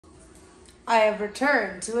I have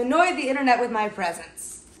returned to annoy the internet with my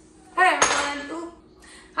presence. Hi everyone. Ooh.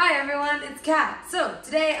 Hi everyone, it's Kat. So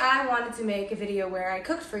today I wanted to make a video where I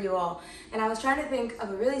cooked for you all, and I was trying to think of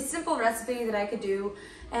a really simple recipe that I could do,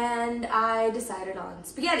 and I decided on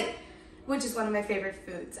spaghetti, which is one of my favorite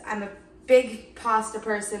foods. I'm a big pasta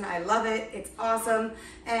person. I love it. It's awesome.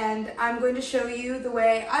 And I'm going to show you the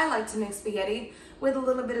way I like to make spaghetti with a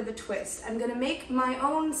little bit of a twist. I'm going to make my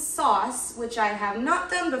own sauce, which I have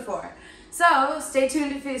not done before. So stay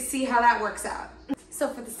tuned to see how that works out. So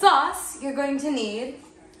for the sauce, you're going to need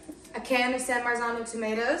a can of San Marzano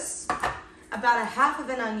tomatoes, about a half of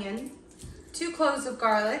an onion, 2 cloves of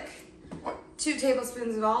garlic, 2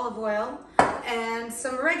 tablespoons of olive oil, and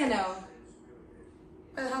some oregano.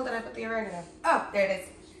 Where the hell did I put the oregano? Oh, there it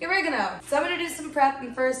is. Oregano. So I'm going to do some prep,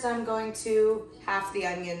 and first I'm going to half the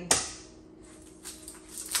onion.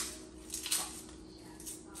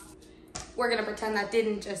 We're going to pretend that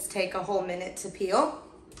didn't just take a whole minute to peel.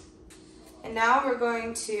 And now we're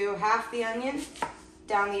going to half the onion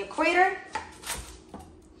down the equator.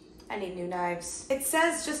 I need new knives. It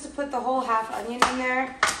says just to put the whole half onion in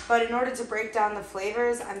there, but in order to break down the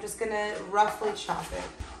flavors, I'm just going to roughly chop it.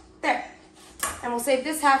 There. And we'll save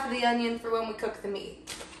this half of the onion for when we cook the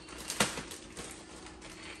meat.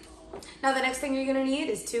 Now the next thing you're going to need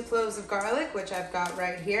is 2 cloves of garlic, which I've got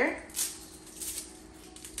right here.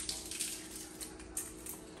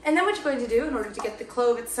 And then what you're going to do in order to get the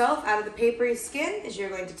clove itself out of the papery skin is you're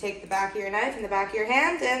going to take the back of your knife in the back of your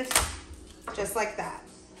hand and just like that.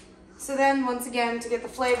 So then once again, to get the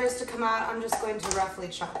flavors to come out, I'm just going to roughly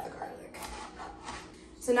chop the garlic.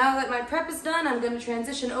 So now that my prep is done, I'm going to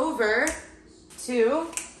transition over to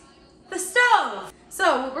the stove.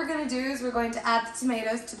 So what we're going to do is we're going to add the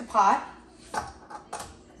tomatoes to the pot.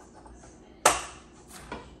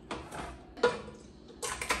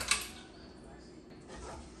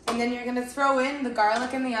 And then you're going to throw in the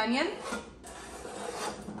garlic and the onion.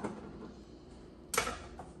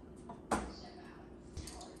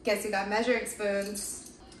 Guess you got measuring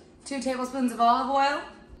spoons. 2 tablespoons of olive oil.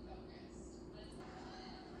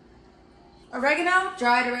 Oregano,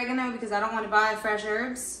 dried oregano, because I don't want to buy fresh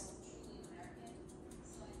herbs.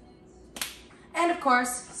 And of course,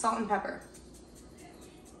 salt and pepper.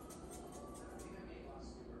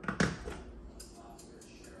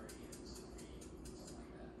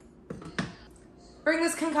 Bring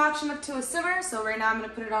this concoction up to a simmer. So right now I'm going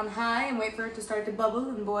to put it on high and wait for it to start to bubble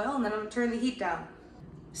and boil, and then I'm going to turn the heat down.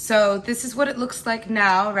 So this is what it looks like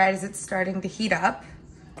now, right as it's starting to heat up.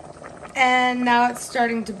 And now it's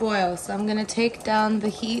starting to boil. So I'm going to take down the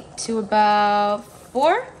heat to about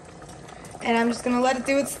 4, and I'm just going to let it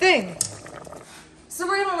do its thing. So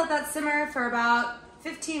we're going to let that simmer for about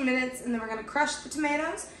 15 minutes, and then we're going to crush the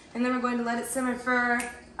tomatoes, and then we're going to let it simmer for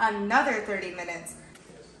another 30 minutes.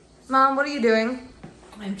 Mom, what are you doing?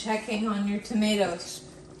 I'm checking on your tomatoes.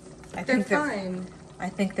 They're fine. I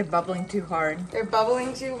think they're bubbling too hard. They're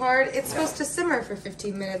bubbling too hard? It's supposed to simmer for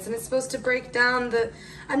 15 minutes, and it's supposed to break down the...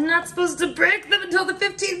 I'm not supposed to break them until the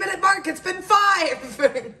 15-minute mark. It's been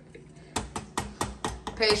 5.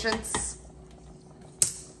 Patience.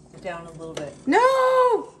 Down a little bit.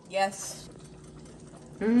 No! Yes.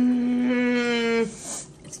 Mmm.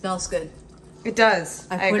 It smells good. It does.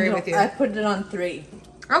 I agree with you. I put it on 3.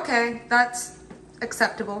 Okay, that's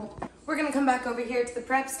acceptable. We're gonna come back over here to the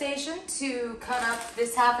prep station to cut up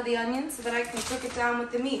this half of the onion so that I can cook it down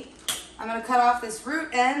with the meat. I'm gonna cut off this root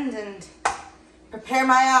end and prepare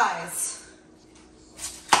my eyes.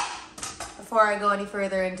 Before I go any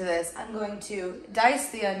further into this, I'm going to dice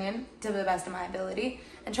the onion to the best of my ability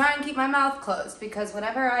and try and keep my mouth closed, because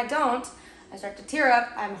whenever I don't, I start to tear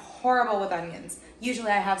up. I'm horrible with onions.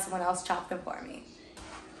 Usually I have someone else chop them for me.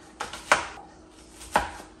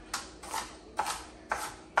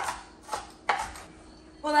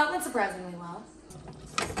 Well, that went surprisingly well.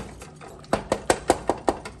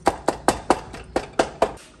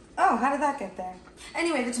 Oh, how did that get there?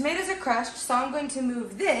 Anyway, the tomatoes are crushed, so I'm going to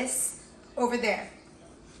move this over there.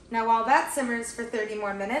 Now, while that simmers for 30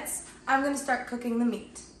 more minutes, I'm going to start cooking the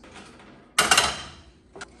meat.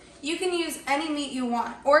 You can use any meat you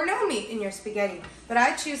want, or no meat in your spaghetti, but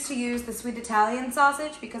I choose to use the sweet Italian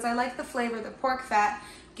sausage because I like the flavor the pork fat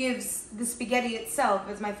gives the spaghetti itself.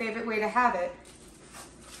 It's my favorite way to have it.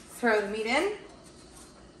 Throw the meat in.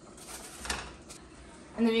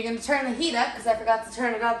 And then you're going to turn the heat up, because I forgot to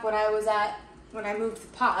turn it up when I moved the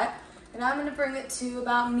pot. And I'm going to bring it to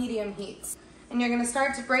about medium heat. And you're going to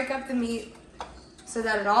start to break up the meat so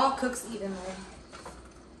that it all cooks evenly.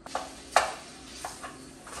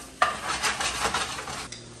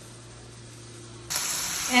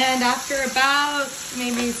 And after about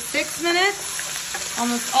maybe 6 minutes,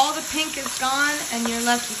 Almost all the pink is gone, and you're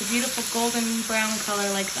left with a beautiful golden brown color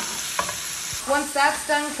like that. Once that's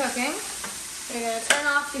done cooking, you're gonna turn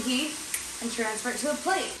off the heat and transfer it to a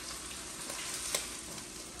plate.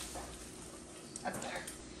 That's better.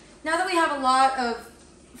 Now that we have a lot of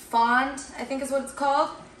fond, I think is what it's called,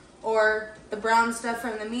 or the brown stuff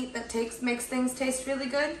from the meat that makes things taste really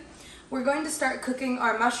good, we're going to start cooking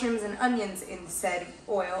our mushrooms and onions in said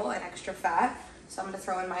oil and extra fat. So I'm gonna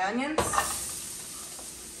throw in my onions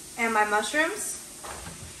and my mushrooms,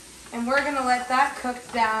 and we're gonna let that cook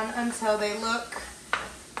down until they look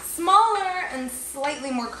smaller and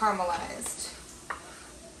slightly more caramelized.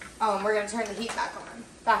 Oh, and we're gonna turn the heat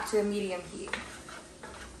back to a medium heat.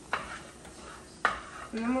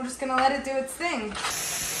 And then we're just gonna let it do its thing.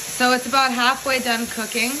 So it's about halfway done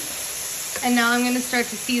cooking, and now I'm gonna start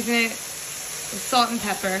to season it with salt and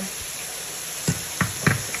pepper.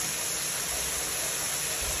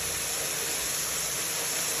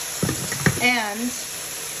 And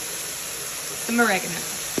some oregano.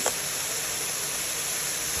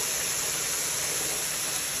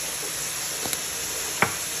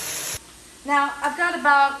 Now, I've got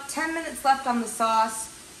about 10 minutes left on the sauce,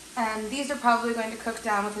 and these are probably going to cook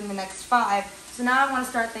down within the next 5. So now I want to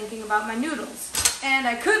start thinking about my noodles. And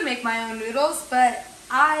I could make my own noodles, but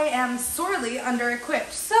I am sorely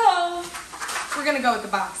under-equipped. So we're gonna go with the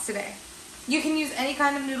box today. You can use any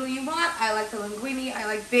kind of noodle you want. I like the linguine. I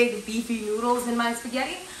like big, beefy noodles in my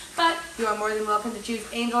spaghetti, but you are more than welcome to choose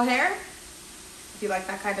angel hair if you like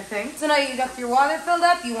that kind of thing. So now you got your water filled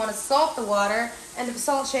up. You want to salt the water, and the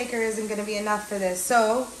salt shaker isn't going to be enough for this,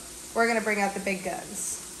 so we're going to bring out the big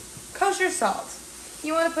guns. Kosher salt.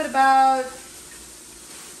 You want to put about...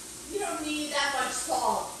 You don't need that much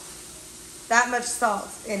salt. That much salt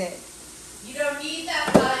in it. You don't need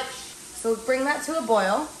that much. So bring that to a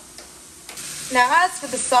boil. Now, as for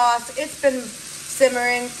the sauce, it's been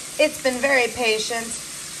simmering. It's been very patient,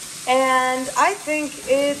 and I think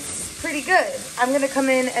it's pretty good. I'm going to come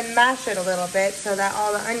in and mash it a little bit so that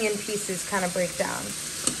all the onion pieces kind of break down.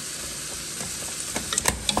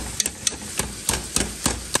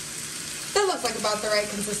 That looks like about the right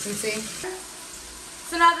consistency.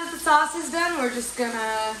 So now that the sauce is done, we're just going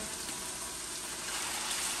to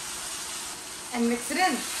mix it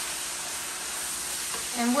in.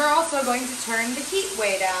 And we're also going to turn the heat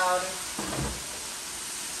way down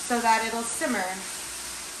so that it'll simmer.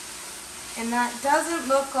 And that doesn't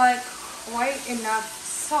look like quite enough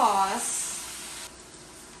sauce.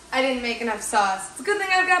 I didn't make enough sauce. It's a good thing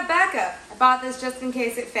I've got backup. I bought this just in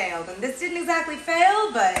case it failed. And this didn't exactly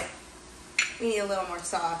fail, but we need a little more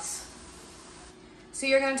sauce. So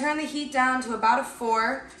you're going to turn the heat down to about a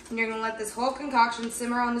 4, and you're going to let this whole concoction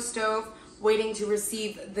simmer on the stove, waiting to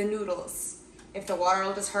receive the noodles. If the water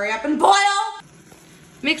will just hurry up and boil.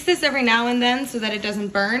 Mix this every now and then so that it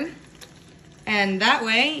doesn't burn. And that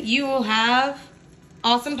way you will have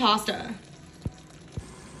awesome pasta.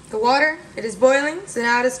 The water, it is boiling, so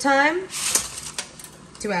now it is time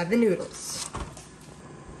to add the noodles.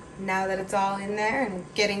 Now that it's all in there and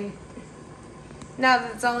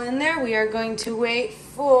we are going to wait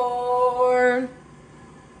for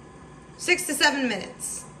 6 to 7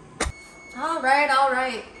 minutes. All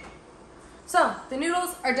right. So, the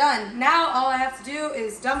noodles are done. Now all I have to do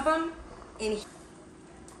is dump them in here.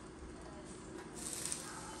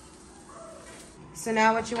 So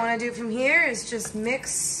now what you want to do from here is just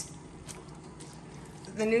mix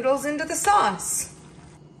the noodles into the sauce.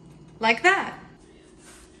 Like that.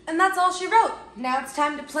 And that's all she wrote. Now it's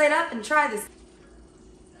time to plate up and try this.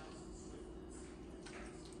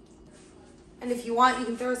 And if you want, you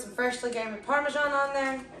can throw some freshly grated Parmesan on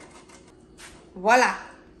there. Voila.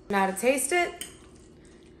 Now to taste it,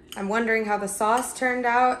 I'm wondering how the sauce turned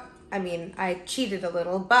out. I mean, I cheated a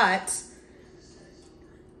little, but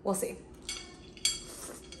we'll see.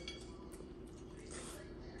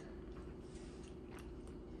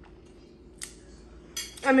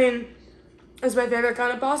 I mean, it's my favorite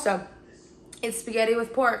kind of pasta. It's spaghetti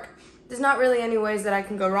with pork. There's not really any ways that I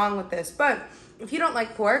can go wrong with this, but if you don't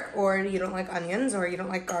like pork, or you don't like onions, or you don't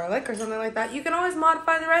like garlic, or something like that, you can always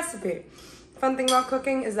modify the recipe. Fun thing about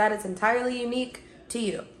cooking is that it's entirely unique to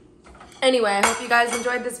you. Anyway, I hope you guys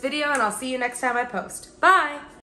enjoyed this video, and I'll see you next time I post. Bye!